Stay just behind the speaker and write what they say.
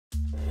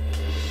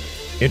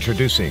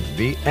Introducing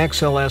the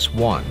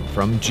XLS-1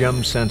 from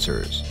GEM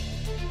Sensors.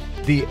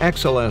 The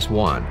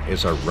XLS-1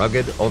 is a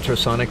rugged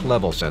ultrasonic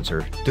level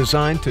sensor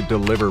designed to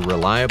deliver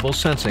reliable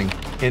sensing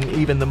in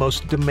even the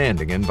most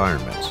demanding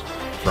environments.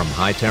 From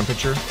high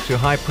temperature to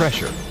high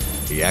pressure,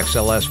 the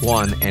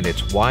XLS-1 and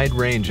its wide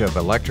range of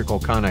electrical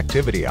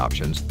connectivity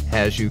options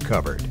has you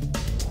covered.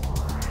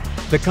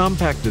 The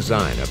compact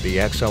design of the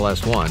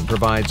XLS-1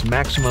 provides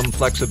maximum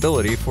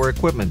flexibility for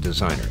equipment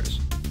designers.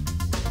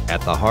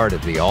 At the heart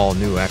of the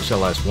all-new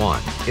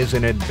XLS-1 is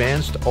an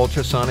advanced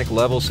ultrasonic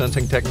level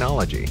sensing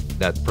technology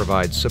that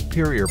provides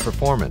superior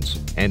performance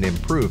and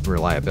improved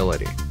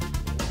reliability.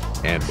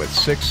 And with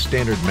 6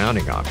 standard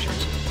mounting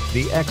options,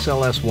 the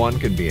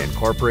XLS-1 can be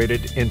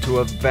incorporated into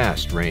a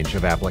vast range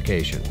of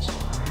applications.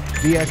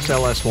 The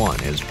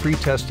XLS-1 is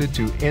pre-tested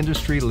to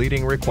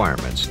industry-leading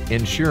requirements,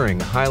 ensuring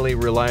highly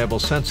reliable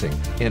sensing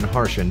in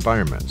harsh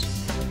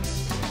environments.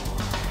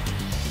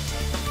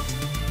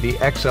 The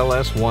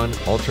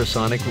XLS-1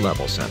 ultrasonic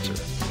level sensor,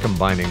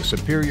 combining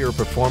superior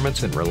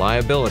performance and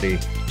reliability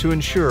to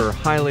ensure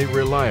highly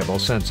reliable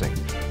sensing.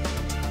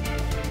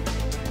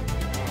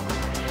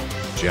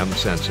 GEM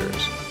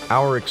Sensors,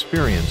 our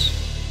experience,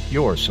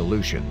 your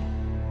solution.